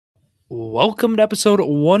Welcome to episode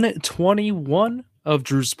 121 of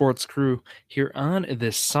Drew Sports Crew here on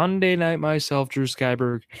this Sunday night. Myself, Drew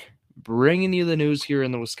Skyberg, bringing you the news here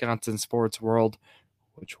in the Wisconsin sports world.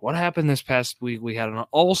 What happened this past week? We had an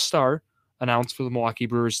all-star announced for the Milwaukee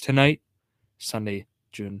Brewers tonight, Sunday,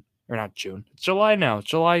 it's July now, it's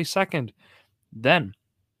July 2nd. Then,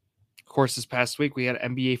 of course, this past week we had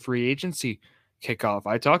NBA free agency kickoff.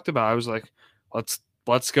 I was like,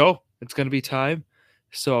 let's go. It's going to be time.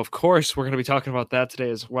 So, of course, we're going to be talking about that today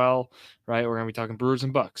as well, right? We're going to be talking Brewers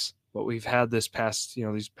and Bucks, what we've had these past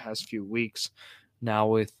few weeks now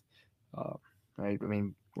with, right? I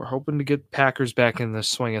mean, we're hoping to get Packers back in the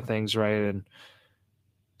swing of things, right? And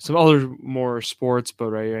some other more sports, but,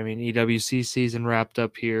 right, I mean, EWC season wrapped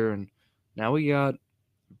up here, and now we got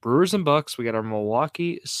Brewers and Bucks. We got our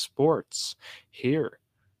Milwaukee sports here.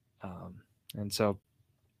 And so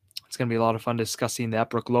it's going to be a lot of fun discussing that.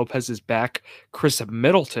 Brook Lopez is back. Chris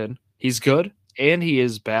Middleton, he's good, and he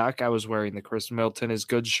is back. I was wearing the Chris Middleton is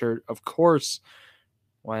good shirt, of course,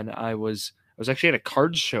 when I was actually at a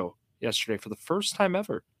card show yesterday for the first time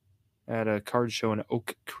ever at a card show in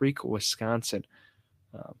Oak Creek, Wisconsin.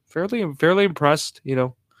 Fairly impressed,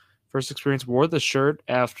 first experience. Wore the shirt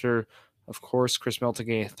after, of course, Chris Middleton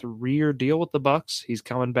getting a 3-year deal with the Bucks. He's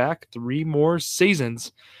coming back 3 more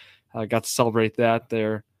seasons. I got to celebrate that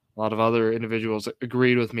there. A lot of other individuals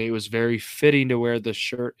agreed with me. It was very fitting to wear the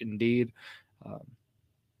shirt indeed.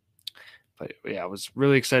 But yeah, I was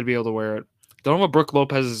really excited to be able to wear it. Don't know what Brook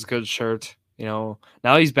Lopez is a good shirt. Now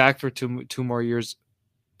he's back for two more years.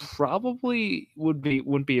 Probably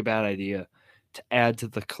wouldn't be a bad idea to add to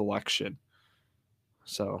the collection.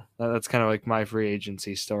 So that's kind of like my free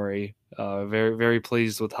agency story. Very, very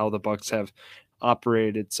pleased with how the Bucks have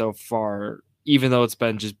operated so far, even though it's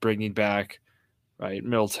been just bringing back, right,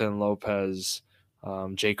 Middleton, Lopez,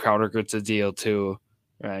 Jay Crowder gets a deal too,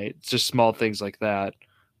 right? It's just small things like that.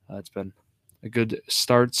 It's been a good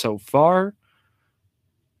start so far.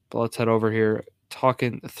 But let's head over here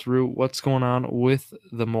talking through what's going on with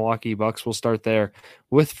the Milwaukee Bucks. We'll start there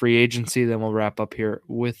with free agency, then we'll wrap up here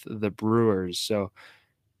with the Brewers. So,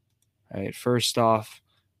 all right, first off,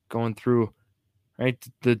 going through, right,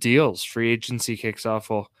 the deals. Free agency kicks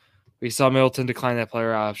off. Well, we saw Middleton decline that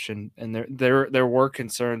player option, and there were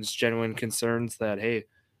concerns, genuine concerns that, hey,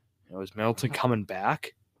 is Middleton coming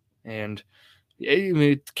back? And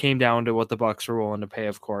it came down to what the Bucks were willing to pay,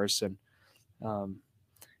 of course, and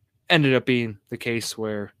ended up being the case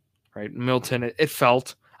where, right, Middleton, I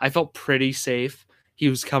felt pretty safe he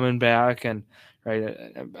was coming back, and right,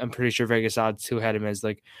 I'm pretty sure Vegas odds too had him as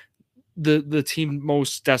like the team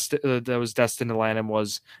most destined that was destined to land him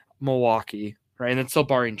was Milwaukee, right, and it's still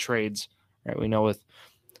barring trades, right? We know with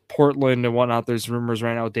Portland and whatnot, there's rumors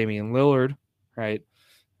right now with Damian Lillard, right?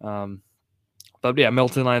 But yeah,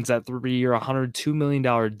 Middleton lands that 3-year, $102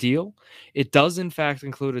 million deal. It does, in fact,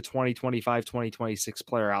 include a 2025-2026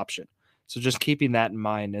 player option. So just keeping that in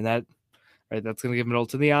mind, and that's going to give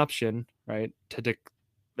Middleton the option, right,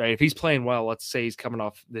 right, if he's playing well, let's say he's coming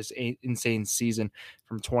off this insane season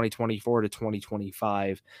from 2024 to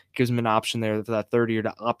 2025, gives him an option there for that 3rd year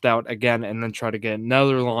to opt out again and then try to get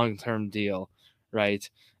another long-term deal, right?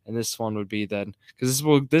 And this one would be then, because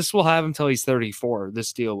this will have him until he's 34.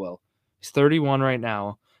 This deal will. He's 31 right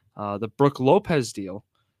now. The Brook Lopez deal.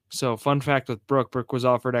 So fun fact with Brook was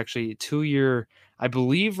offered actually a 2-year, I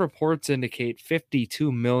believe reports indicate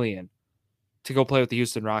 $52 million to go play with the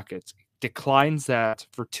Houston Rockets. Declines that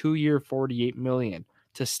for 2-year, $48 million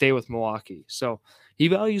to stay with Milwaukee. So he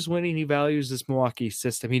values winning. He values this Milwaukee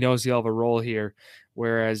system. He knows he'll have a role here.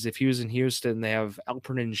 Whereas if he was in Houston, they have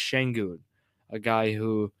Alperen Şengün, a guy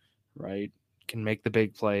who, right, can make the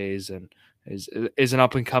big plays and is an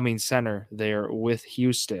up-and-coming center there with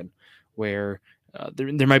Houston, where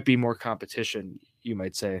there might be more competition, you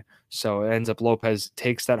might say. So it ends up Lopez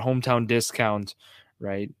takes that hometown discount,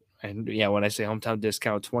 right? And yeah, when I say hometown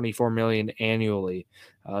discount, $24 million annually.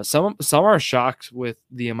 Some are shocked with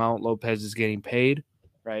the amount Lopez is getting paid,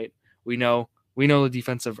 right? We know the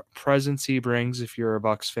defensive presence he brings if you're a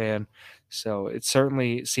Bucks fan. So it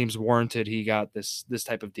certainly seems warranted he got this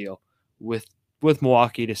type of deal with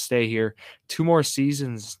Milwaukee to stay here 2 more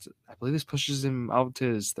seasons. I believe this pushes him out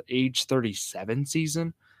to his age 37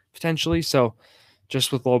 season potentially. So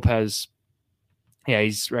just with Lopez, yeah,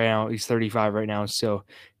 he's 35 right now. So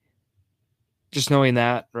just knowing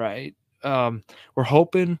that, right, we're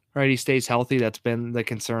hoping, right, he stays healthy. That's been the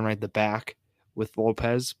concern, right, the back with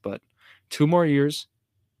Lopez. But 2 more years,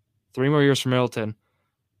 3 more years for Middleton,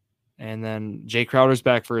 and then Jay Crowder's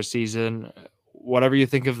back for a season. Whatever you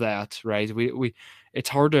think of that, right? We it's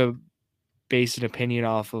hard to base an opinion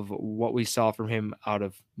off of what we saw from him out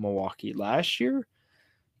of Milwaukee last year.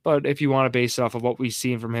 But if you want to base it off of what we've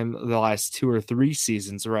seen from him the last 2 or 3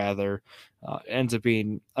 seasons, rather, ends up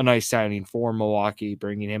being a nice signing for Milwaukee,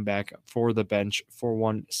 bringing him back for the bench for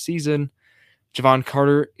one season. Javon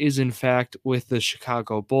Carter is, in fact, with the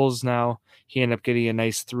Chicago Bulls now. He ended up getting a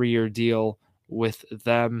nice 3-year deal with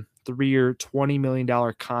them. 3-year, $20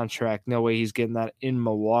 million contract. No way he's getting that in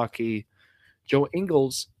Milwaukee. Joe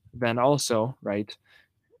Ingles, then also, right,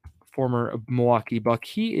 former Milwaukee Buck,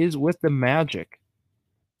 he is with the Magic.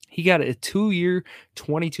 He got a 2-year,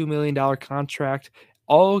 $22 million contract,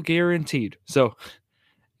 all guaranteed. So,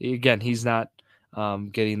 again, he's not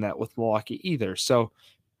getting that with Milwaukee either. So,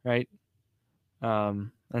 right,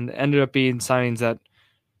 and ended up being signings that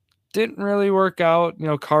didn't really work out.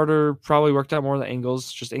 Carter probably worked out more than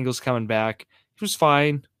Ingles. Just Ingles coming back, he was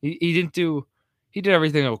fine. He did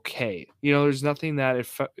everything okay. There's nothing that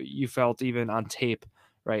you felt even on tape,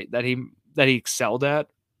 right, that he excelled at.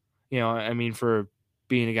 I mean, for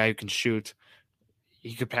being a guy who can shoot,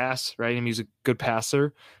 he could pass, right? I mean, he's a good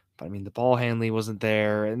passer, but I mean, the ball handling wasn't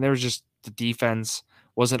there, and there was just the defense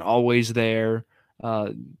wasn't always there.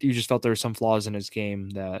 You just felt there were some flaws in his game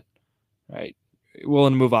that, right,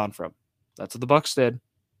 willing to move on from. That's what the Bucks did,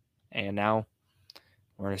 and now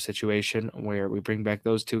we're in a situation where we bring back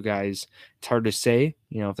those two guys. It's hard to say,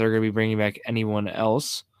 if they're going to be bringing back anyone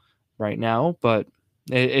else right now, but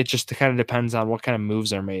it just kind of depends on what kind of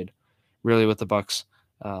moves are made, really, with the Bucks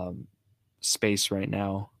space right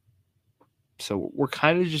now. So we're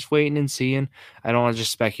kind of just waiting and seeing. I don't want to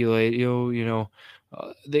just speculate.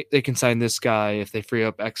 They can sign this guy if they free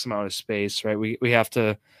up X amount of space, right? We have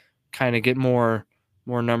to kind of get more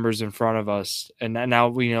numbers in front of us, and now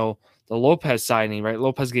we know the Lopez signing, right?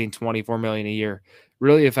 Lopez getting $24 million a year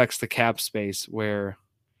really affects the cap space, where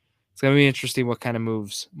it's going to be interesting what kind of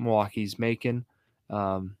moves Milwaukee's making.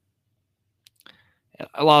 A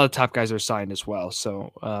lot of the top guys are signed as well,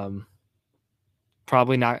 so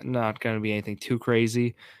probably not going to be anything too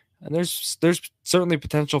crazy. And there's certainly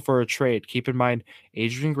potential for a trade. Keep in mind,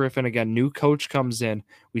 Adrian Griffin, again, new coach comes in.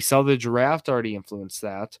 We saw the draft already influence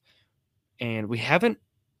that, and we haven't.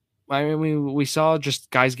 I mean, we saw just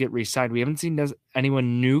guys get re-signed. We haven't seen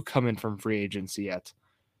anyone new come in from free agency yet.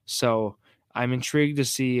 So I'm intrigued to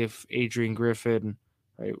see if Adrian Griffin,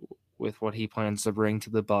 right, with what he plans to bring to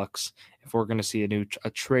the Bucks, if we're going to see a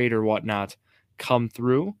trade or whatnot come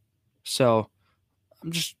through. So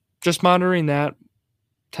I'm just monitoring that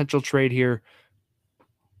potential trade here.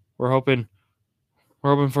 We're hoping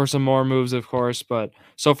for some more moves, of course, but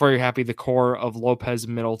so far you're happy the core of Lopez,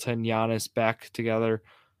 Middleton, Giannis back together,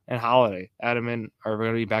 and Holiday, Adam are going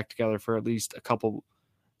to be back together for at least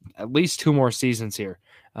 2 more seasons here.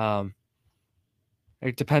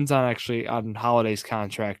 It depends on Holiday's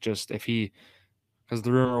contract, just because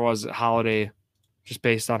the rumor was that Holiday, just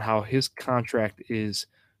based on how his contract is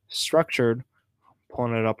structured,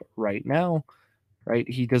 pulling it up right now, right?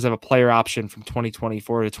 He does have a player option from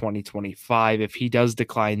 2024 to 2025. If he does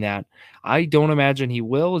decline that, I don't imagine he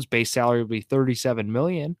will. His base salary will be $37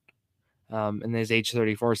 million in his age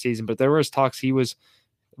 34 season. But there was talks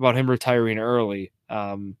about him retiring early,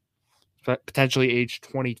 potentially age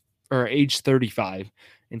 20 or age 35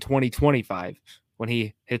 in 2025 when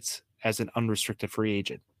he hits as an unrestricted free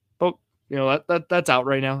agent. But that's out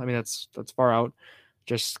right now. I mean, that's far out.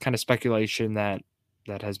 Just kind of speculation that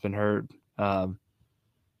has been heard.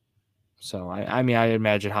 So I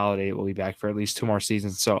imagine Holiday will be back for at least 2 more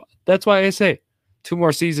seasons. So that's why I say 2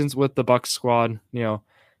 more seasons with the Bucks squad,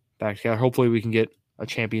 back together. Hopefully we can get a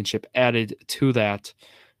championship added to that.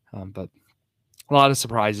 But a lot of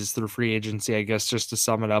surprises through free agency, I guess, just to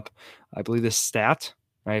sum it up. I believe this stat,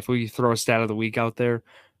 right? If we throw a stat of the week out there,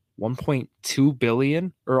 $1.2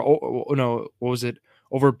 billion, or no, what was it?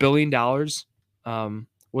 Over $1 billion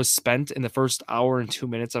was spent in the first hour and 2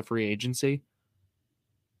 minutes of free agency.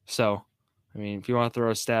 So, I mean, if you want to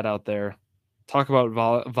throw a stat out there, talk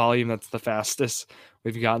about volume. That's the fastest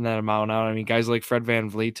we've gotten that amount out. I mean, guys like Fred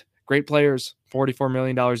VanVleet, great players, $44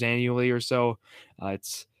 million annually or so.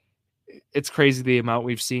 It's crazy the amount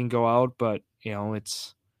we've seen go out, but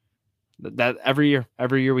it's that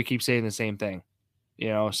every year we keep saying the same thing,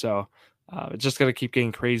 so it's just going to keep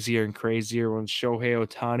getting crazier and crazier. When Shohei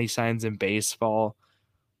Ohtani signs in baseball,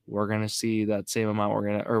 we're going to see that same amount.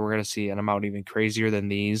 We're going to see an amount even crazier than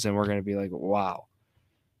these, and we're going to be like, wow.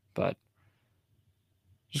 But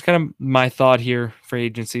just kind of my thought here for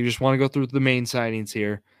agency. Just want to go through the main signings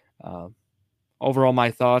here. Overall,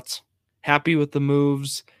 my thoughts, happy with the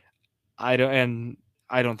moves. I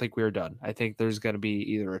I don't think we're done. I think there's going to be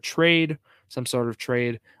either a trade, some sort of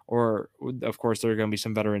trade, or of course there are going to be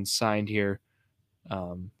some veterans signed here.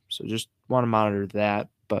 So just want to monitor that.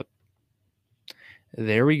 But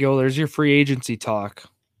there we go. There's your free agency talk.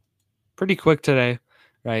 Pretty quick today,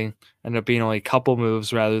 right? Ended up being only a couple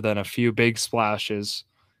moves rather than a few big splashes.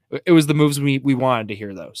 It was the moves we wanted to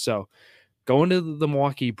hear though. So going to the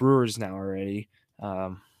Milwaukee Brewers now already.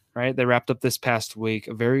 Right, they wrapped up this past week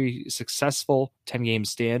a very successful 10-game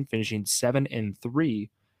stand, finishing 7-3.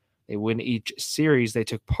 They win each series they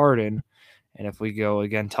took part in. And if we go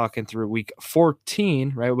again talking through week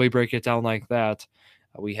 14, right, we break it down like that.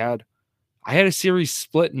 I had a series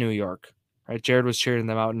split in New York. Right, Jared was cheering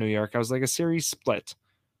them out in New York. I was like, a series split.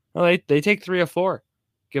 Well, they take 3 of 4.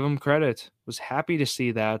 Give them credit. Was happy to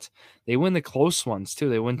see that. They win the close ones too.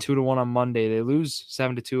 They win 2-1 on Monday. They lose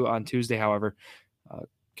 7-2 on Tuesday, however.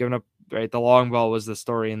 Giving up, right, the long ball was the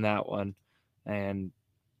story in that one. And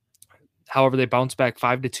however, they bounce back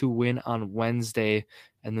 5-2 win on Wednesday.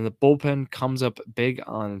 And then the bullpen comes up big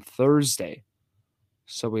on Thursday.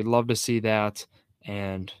 So we'd love to see that.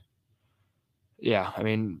 And yeah, I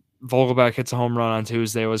mean, Vogelback hits a home run on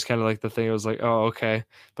Tuesday. It was kind of like the thing. It was like, oh, okay.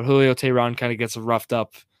 But Julio Teheran kind of gets roughed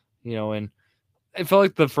up, and it felt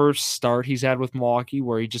like the first start he's had with Milwaukee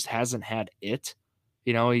where he just hasn't had it.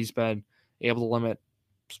 He's been able to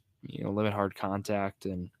limit hard contact,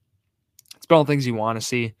 and it's been all things you want to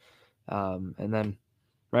see. And then,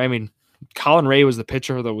 right, I mean, Colin Ray was the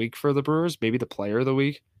pitcher of the week for the Brewers, maybe the player of the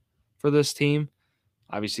week for this team.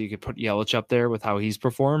 Obviously, you could put Yelich up there with how he's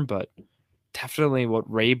performed, but definitely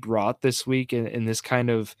what Ray brought this week in this kind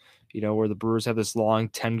of, where the Brewers have this long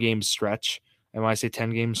 10-game stretch. And when I say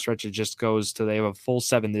 10-game stretch, it just goes to they have a full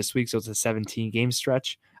 7 this week, so it's a 17-game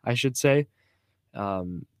stretch, I should say.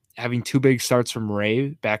 Having 2 big starts from Ray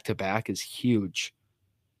back-to-back is huge,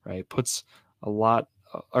 right? Puts a lot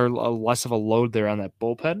or less of a load there on that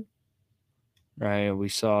bullpen, right? We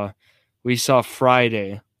saw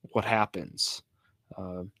Friday what happens.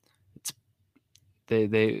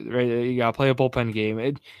 They right, you gotta play a bullpen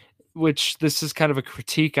game, which this is kind of a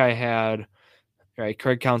critique I had. Right,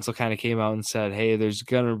 Craig Counsell kind of came out and said, "Hey, there's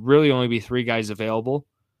gonna really only be 3 guys available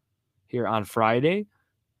here on Friday,"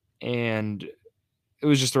 and it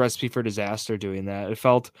was just a recipe for disaster doing that. It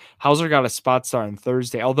felt Hauser got a spot start on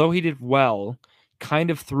Thursday, although he did well. Kind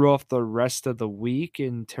of threw off the rest of the week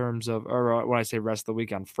in terms of, or when I say rest of the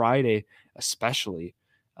week on Friday, especially,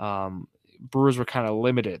 Brewers were kind of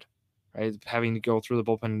limited. Right, having to go through the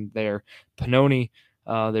bullpen there. Pannoni,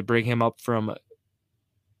 they bring him up from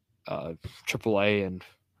AAA, and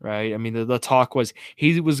right, I mean the talk was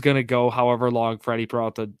he was going to go however long Freddie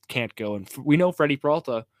Peralta can't go, and we know Freddie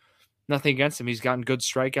Peralta, nothing against him. He's gotten good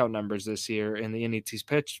strikeout numbers this year in the innings he's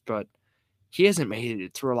pitched, but he hasn't made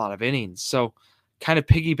it through a lot of innings. So, kind of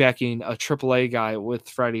piggybacking a AAA guy with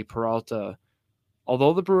Freddie Peralta.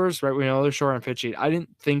 Although the Brewers, right, we know they're short on pitching, I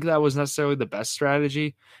didn't think that was necessarily the best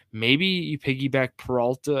strategy. Maybe you piggyback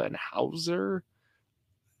Peralta and Hauser.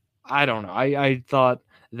 I don't know. I thought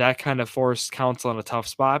that kind of forced Counsell in a tough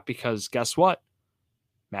spot because guess what?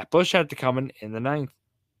 Matt Bush had to come in the 9th.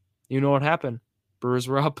 You know what happened? Brewers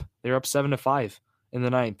were up. They were up 7-5 in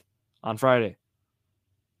the 9th on Friday.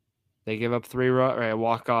 They gave up 3 runs, right, a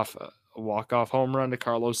walk-off home run to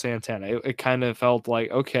Carlos Santana. It kind of felt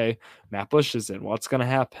like, okay, Matt Bush is in. What's going to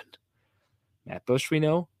happen? Matt Bush, we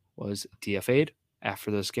know, was DFA'd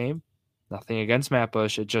after this game. Nothing against Matt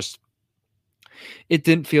Bush. It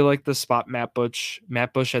didn't feel like the spot Matt Bush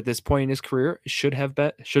at this point in his career he shouldn't have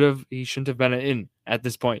been in at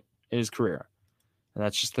this point in his career. And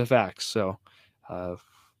that's just the facts. So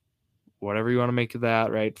whatever you want to make of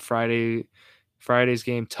that, right? Friday's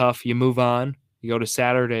game, tough. You move on. You go to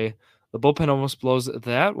Saturday. The bullpen almost blows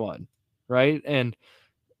that one, right? And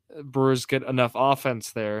Brewers get enough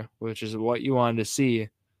offense there, which is what you wanted to see.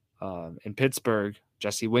 In Pittsburgh,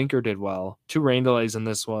 Jesse Winker did well. 2 rain delays in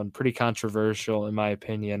this one. Pretty controversial, in my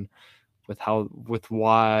opinion, with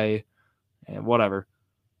why and whatever.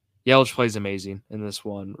 Yelich plays amazing in this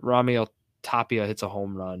one. Ramiel Tapia hits a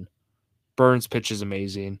home run. Burns pitches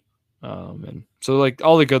amazing. And so, like,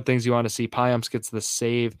 all the good things you want to see. Payamps gets the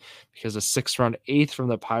save because a 6-run 8th from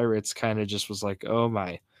the Pirates kind of just was like, oh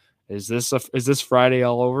my, is this Friday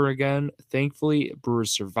all over again? Thankfully, Brewers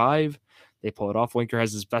survive. They pull it off. Winker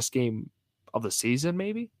has his best game of the season,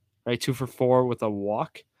 maybe, right? 2 for 4 with a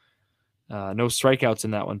walk. No strikeouts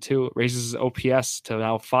in that one too. Raises his OPS to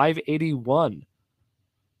now 581.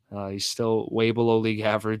 He's still way below league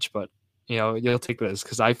average, but you'll take this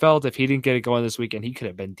because I felt if he didn't get it going this weekend, he could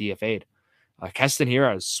have been DFA'd. Keston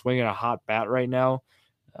Hiura is swinging a hot bat right now.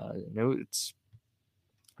 It's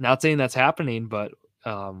not saying that's happening, but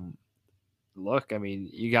Um, look, I mean,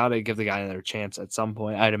 you got to give the guy another chance at some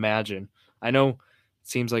point, I'd imagine. I know it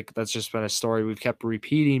seems like that's just been a story we've kept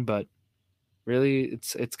repeating, but really,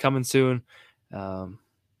 it's coming soon. Um,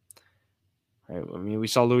 right, I mean, we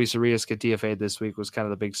saw Luis Arias get DFA'd this week was kind of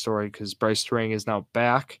the big story because Bryce Turang is now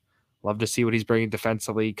back. Love to see what he's bringing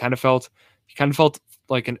defensively. He kind of felt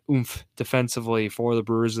like an oomph defensively for the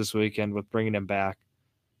Brewers this weekend with bringing him back.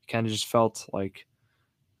 Kind of just felt like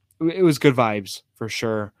it was good vibes for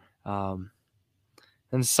sure. Um,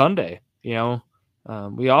 and Sunday,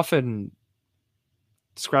 we often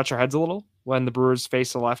scratch our heads a little when the Brewers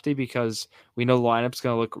face a lefty because we know the lineup's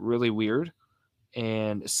going to look really weird.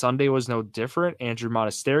 And Sunday was no different. Andrew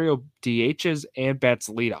Monasterio DHs and bats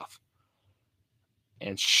leadoff.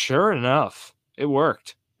 And sure enough, it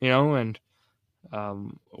worked, and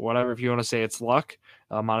whatever, if you want to say it's luck.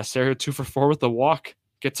 Monasterio 2 for 4 with the walk,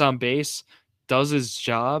 gets on base, does his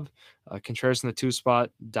job. Contreras in the 2 spot,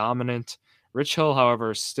 dominant. Rich Hill,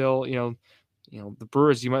 however, still, the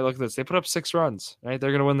Brewers, you might look at this, they put up 6 runs, right? They're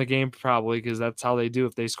going to win the game probably because that's how they do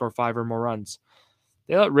if they score 5 or more runs.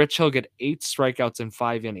 They let Rich Hill get 8 strikeouts in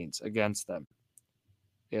 5 innings against them.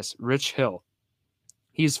 Yes, Rich Hill.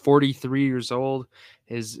 He's 43 years old.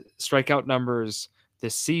 His strikeout numbers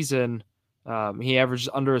this season, he averages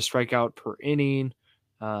under a strikeout per inning.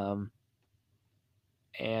 And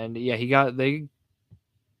yeah,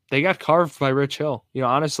 they got carved by Rich Hill.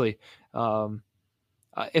 Honestly,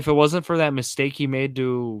 if it wasn't for that mistake he made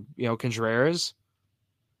to Contreras,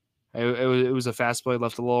 it was a fast play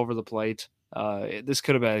left a little over the plate. This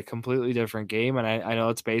could have been a completely different game, and I know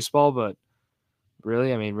it's baseball, but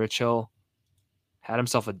really, I mean, Rich Hill had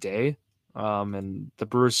himself a day. And the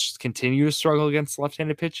Brewers continue to struggle against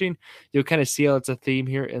left-handed pitching. You'll kind of see how it's a theme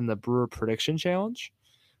here in the Brewer Prediction Challenge.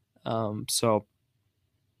 So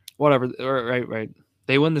whatever, right.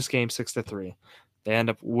 They win this game 6-3. They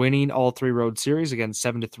end up winning all 3 road series again,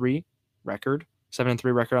 7-3 record,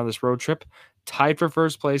 7-3 record on this road trip, tied for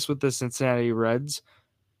first place with the Cincinnati Reds.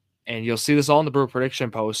 And you'll see this all in the Brewer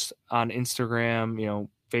Prediction post on Instagram,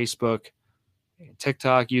 Facebook,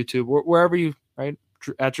 TikTok, YouTube, wherever you, right,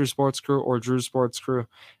 at Drew Sports Crew or Drew Sports Crew,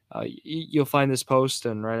 you'll find this post,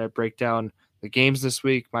 and right, I break down the games this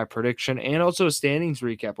week, my prediction, and also a standings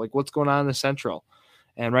recap, like what's going on in the Central.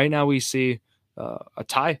 And right now we see a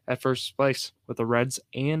tie at first place with the Reds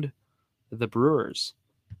and the Brewers,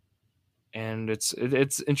 and it's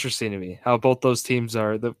interesting to me how both those teams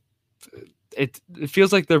are. It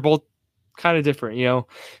feels like they're both kind of different.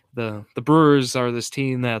 The Brewers are this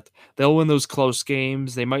team that they'll win those close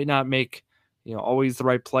games. They might not make always the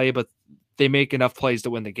right play, but they make enough plays to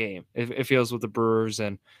win the game. It feels with the Brewers,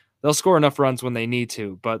 and they'll score enough runs when they need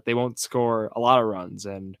to, but they won't score a lot of runs,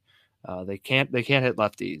 and they can't hit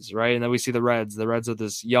lefties, right? And then we see the Reds. The Reds are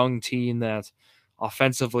this young team that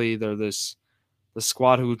offensively they're the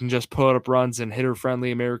squad who can just put up runs in hitter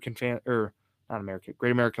friendly Great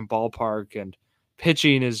American Ballpark, and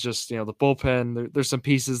pitching is just the bullpen. There's some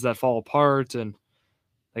pieces that fall apart, and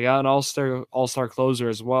they got an all-star closer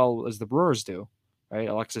as well as the Brewers do, right?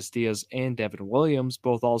 Alexis Diaz and Devin Williams,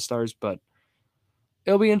 both all-stars, but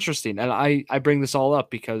it'll be interesting. And I bring this all up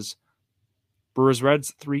because Brewers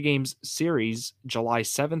Reds 3 games series, July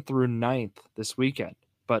 7th through 9th this weekend.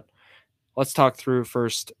 But let's talk through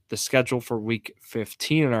first the schedule for week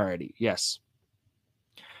 15 already. Yes.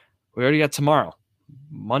 We already got tomorrow.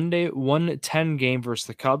 Monday, 1:10 game versus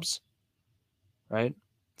the Cubs, right?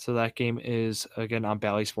 So that game is, again, on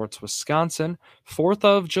Bally Sports Wisconsin. 4th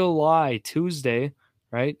of July, Tuesday,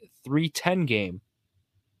 right? 3:10 game,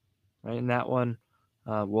 right? And that one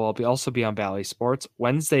will also be on Bally Sports.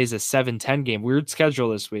 Wednesday is a 7:10 game. Weird schedule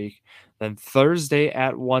this week. Then Thursday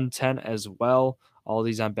at 1:10 as well. All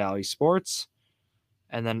these on Bally Sports.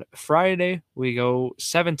 And then Friday, we go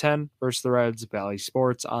 7:10 versus the Reds, Bally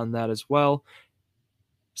Sports on that as well.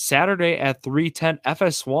 Saturday at 3:10,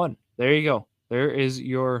 FS1. There you go. There is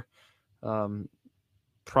your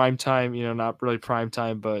prime time, not really prime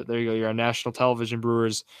time, but there you go. You're on national television,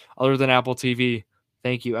 Brewers, other than Apple TV.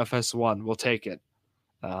 Thank you, FS1. We'll take it.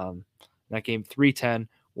 That game 3:10,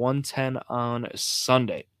 1:10 on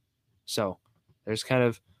Sunday. So there's kind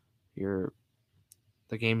of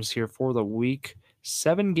the games here for the week.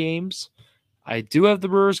 7 games. I do have the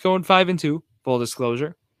Brewers going 5-2, full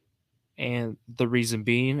disclosure. And the reason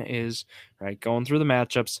being is, right, going through the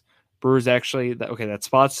matchups, Brewers actually, that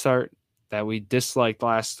spot start that we disliked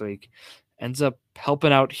last week ends up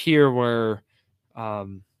helping out here where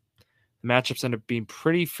the matchups end up being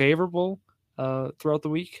pretty favorable throughout the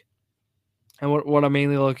week. And what I'm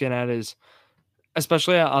mainly looking at is,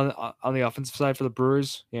 especially on the offensive side for the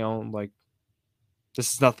Brewers, like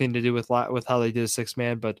This has nothing to do with how they did a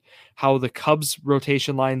 6-man, but how the Cubs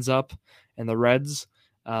rotation lines up and the Reds.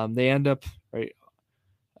 They end up right.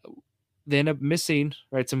 They end up missing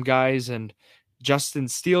right some guys, and Justin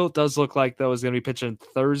Steele does look like though is going to be pitching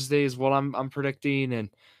Thursday is what I'm predicting, and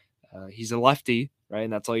he's a lefty, right?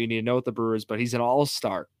 And that's all you need to know with the Brewers. But he's an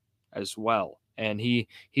all-star as well, and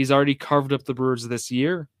he's already carved up the Brewers this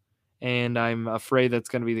year. And I'm afraid that's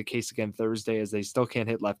going to be the case again Thursday, as they still can't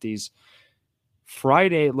hit lefties.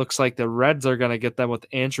 Friday, it looks like the Reds are going to get them with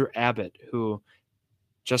Andrew Abbott, who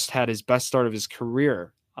just had his best start of his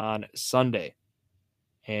career on Sunday.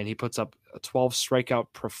 And he puts up a 12 strikeout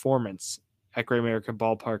performance at Great American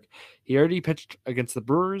Ballpark. He already pitched against the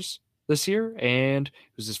Brewers this year, and it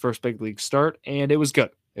was his first big league start, and it was good.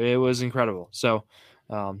 It was incredible. So,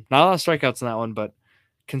 not a lot of strikeouts in that one, but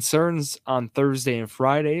concerns on Thursday and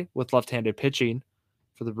Friday with left-handed pitching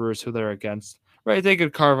for the Brewers, who they're against. Right, they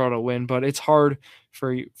could carve out a win, but it's hard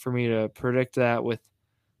for me to predict that with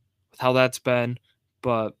how that's been.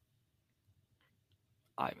 But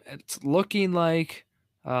it's looking like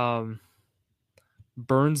Burns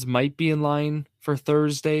might be in line for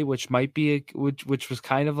Thursday, which might be which was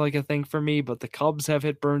kind of like a thing for me. But the Cubs have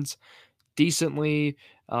hit Burns decently,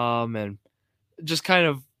 and just kind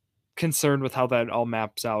of concerned with how that all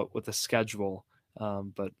maps out with the schedule.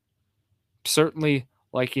 But certainly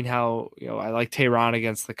liking how I like Tehran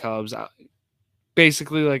against the Cubs.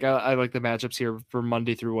 Basically, like I like the matchups here for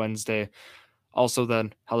Monday through Wednesday. Also,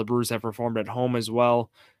 then how the Brewers have performed at home as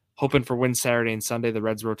well. Hoping for win Saturday and Sunday. The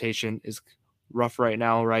Reds rotation is rough right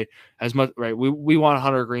now, right? As much right, we want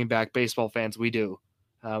Hunter Green back. Baseball fans, we do.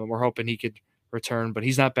 We're hoping he could return, but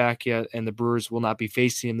he's not back yet, and the Brewers will not be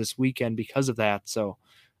facing him this weekend because of that. So,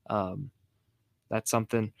 that's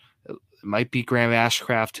something. It might be Graham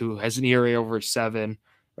Ashcraft, who has an ERA over 7.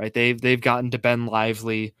 Right? They've gotten to Ben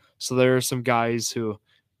Lively, so there are some guys who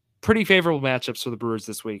pretty favorable matchups for the Brewers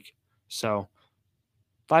this week. So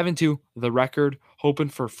 5-2, the record, hoping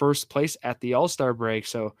for first place at the All-Star break.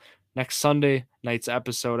 So next Sunday night's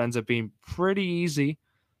episode ends up being pretty easy.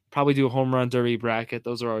 Probably do a home run derby bracket.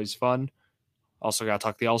 Those are always fun. Also got to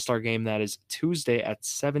talk the All-Star game. That is Tuesday at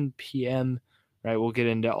 7 p.m. Right, we'll get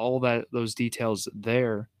into all those details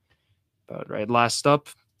there. But right, last up,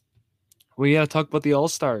 we got to talk about the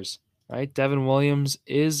All-Stars. Right, Devin Williams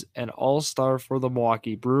is an All-Star for the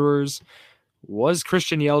Milwaukee Brewers. Was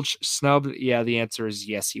Christian Yelich snubbed? Yeah, the answer is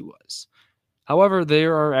yes, he was. However,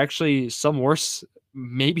 there are actually some worse,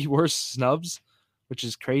 maybe worse snubs, which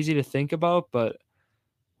is crazy to think about. But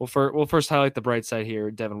we'll first highlight the bright side here.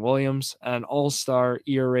 Devin Williams, an all-star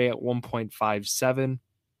ERA at 1.57,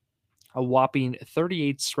 a whopping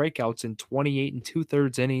 38 strikeouts in 28 and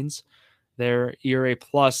 2/3 innings. Their ERA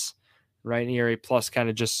plus, right? ERA plus kind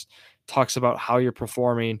of just talks about how you're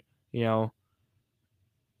performing, in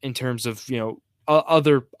terms of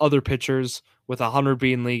other pitchers, with 100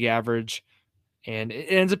 being league average, and it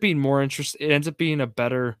ends up being more interesting. It ends up being a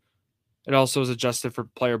better. It also is adjusted for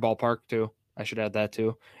player ballpark too. I should add that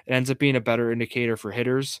too. It ends up being a better indicator for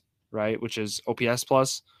hitters, right? Which is OPS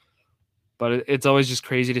plus. But it's always just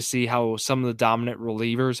crazy to see how some of the dominant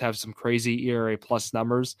relievers have some crazy ERA plus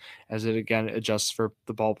numbers, as it again adjusts for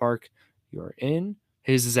the ballpark you're in.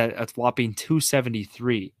 His is at a whopping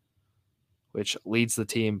 273, which leads the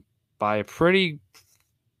team by a pretty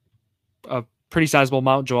sizable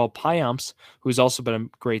amount. Joel Payamps, who's also been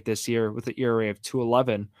great this year with an ERA of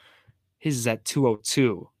 211, his is at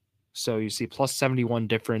 202. So you see plus 71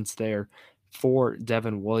 difference there for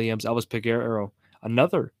Devin Williams. Elvis Peguero,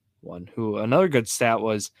 another good stat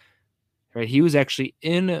was, right, he was actually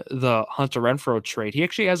in the Hunter Renfroe trade. He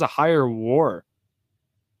actually has a higher WAR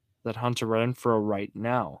than Hunter Renfroe right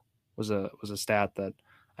now. Was a stat that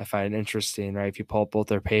I find interesting, right? If you pull up both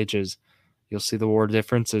their pages, you'll see the WAR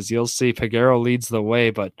differences. You'll see Peguero leads the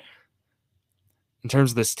way, but in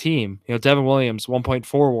terms of this team, Devin Williams,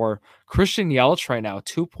 1.4 WAR. Christian Yelich right now,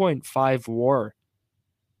 2.5 WAR.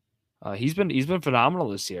 He's been phenomenal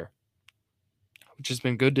this year, which has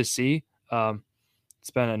been good to see.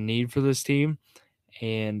 It's been a need for this team,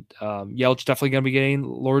 and Yelich definitely going to be getting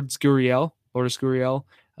Lourdes Gurriel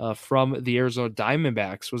from the Arizona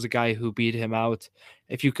Diamondbacks, was a guy who beat him out.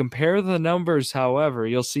 If you compare the numbers, however,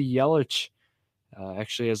 you'll see Yelich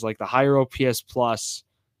actually has like the higher OPS plus.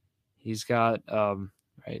 He's got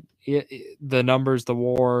right the numbers, the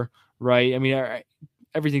WAR, right? I mean,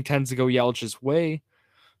 everything tends to go Yelich's way.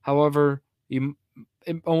 However,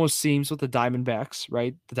 it almost seems with the Diamondbacks,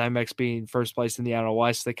 right? The Diamondbacks being first place in the NL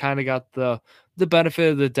West, they kind of got the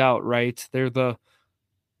benefit of the doubt, right? They're the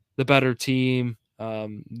better team.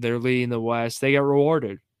 They're leading the West. They get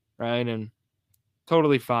rewarded, right? And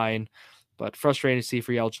totally fine. but frustrating to see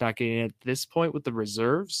for Yelich not getting in at this point with the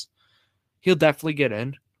reserves. He'll definitely get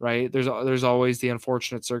in, right? There's always the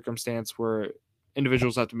unfortunate circumstance where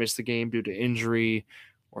individuals have to miss the game due to injury,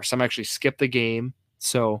 or some actually skip the game.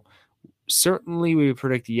 So certainly we would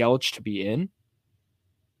predict Yelich to be in,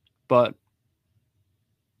 but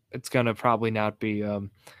it's going to probably not be,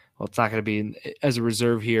 it's not going to be as a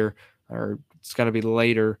reserve here, or it's going to be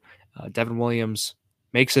later. Devin Williams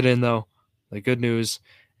makes it in, though. The good news.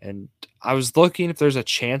 And I was looking if there's a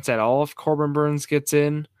chance at all if Corbin Burnes gets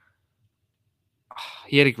in.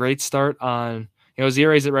 He had a great start on, his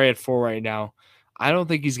ERA is right at 4 right now. I don't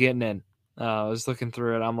think he's getting in. I was looking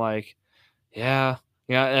through it. I'm like, yeah.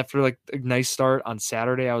 After like a nice start on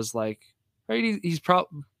Saturday, I was like, right, he's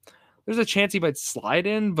probably, there's a chance he might slide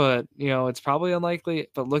in, but it's probably unlikely.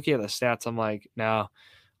 But looking at the stats, I'm like, no,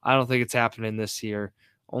 I don't think it's happening this year.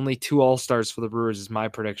 Only 2 All-Stars for the Brewers is my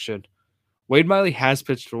prediction. Wade Miley has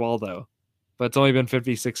pitched well, though, but it's only been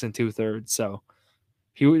 56 2/3. So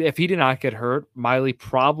if he did not get hurt, Miley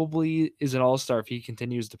probably is an All-Star if he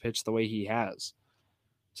continues to pitch the way he has.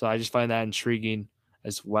 So I just find that intriguing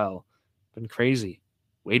as well. Been crazy.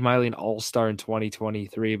 Wade Miley an All-Star in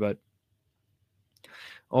 2023, but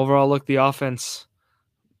overall, look, the offense,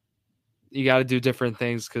 you got to do different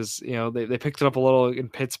things because, they picked it up a little in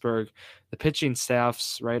Pittsburgh. The pitching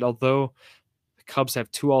staffs, right, although the Cubs have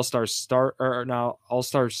 2 All-Star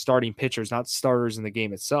All-Star starting pitchers, not starters in the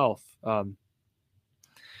game itself. The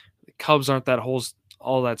Cubs aren't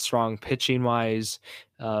all that strong pitching-wise,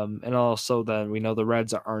 and also then we know the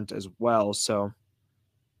Reds aren't as well. So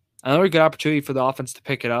another good opportunity for the offense to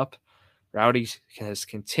pick it up. Rowdy has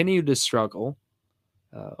continued to struggle.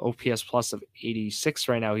 OPS plus of 86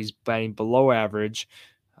 right now. He's batting below average.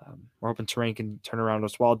 We're hoping Terrain can turn around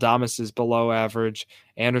as well. Damas is below average.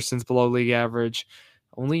 Anderson's below league average.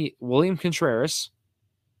 Only William Contreras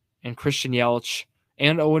and Christian Yelich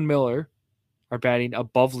and Owen Miller are batting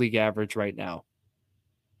above league average right now.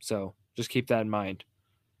 So just keep that in mind.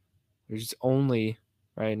 There's only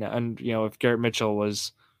right now, and if Garrett Mitchell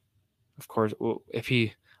was, of course, if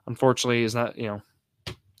he unfortunately is not, the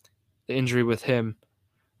injury with him,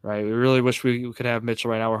 right? We really wish we could have Mitchell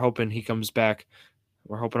right now. We're hoping he comes back.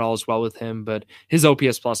 We're hoping all is well with him, but his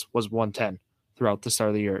OPS plus was 110 throughout the start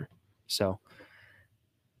of the year. So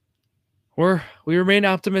we remain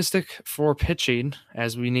optimistic for pitching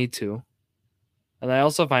as we need to. And I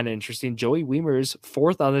also find it interesting, Joey Wiemer's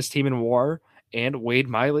 4th on this team in WAR, and Wade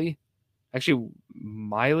Miley. Actually,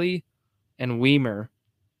 Miley and Wiemer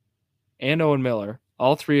and Owen Miller,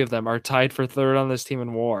 all 3 of them are tied for 3rd on this team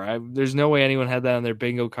in WAR. There's no way anyone had that on their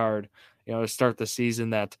bingo card, to start the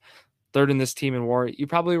season, that 3rd in this team in WAR. You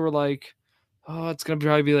probably were like, oh, it's going to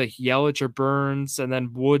probably be like Yelich or Burnes, and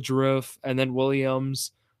then Woodruff, and then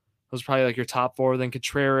Williams. Those are probably like your top 4. Then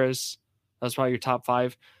Contreras. That's probably your top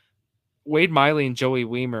 5. Wade Miley and Joey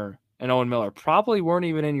Wiemer and Owen Miller probably weren't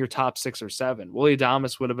even in your top 6 or 7. Willie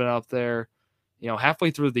Adames would have been up there.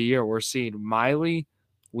 Halfway through the year, we're seeing Miley,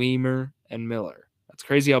 Wiemer, and Miller. That's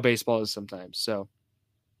crazy how baseball is sometimes. So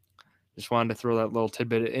just wanted to throw that little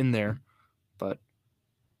tidbit in there. But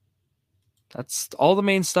that's all the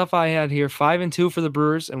main stuff I had here. 5-2 for the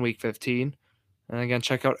Brewers in Week 15. And again,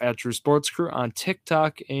 check out at Drew Sports Crew on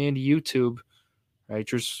TikTok and YouTube. Right,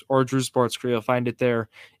 Drew Sports Crew. You'll find it there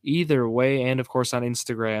either way, and of course on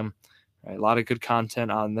Instagram. Right, a lot of good content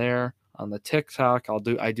on there. On the TikTok,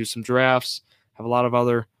 I do some drafts. Have a lot of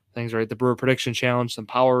other things. Right, the Brewer Prediction Challenge, some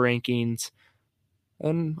power rankings,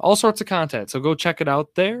 and all sorts of content. So go check it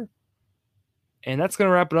out there. And that's going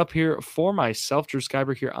to wrap it up here for myself, Drew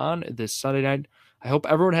Skyber, here on this Sunday night. I hope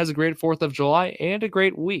everyone has a great 4th of July and a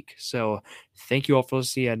great week. So thank you all for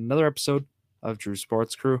listening to another episode of Drew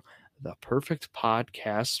Sports Crew, the perfect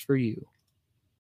podcast for you.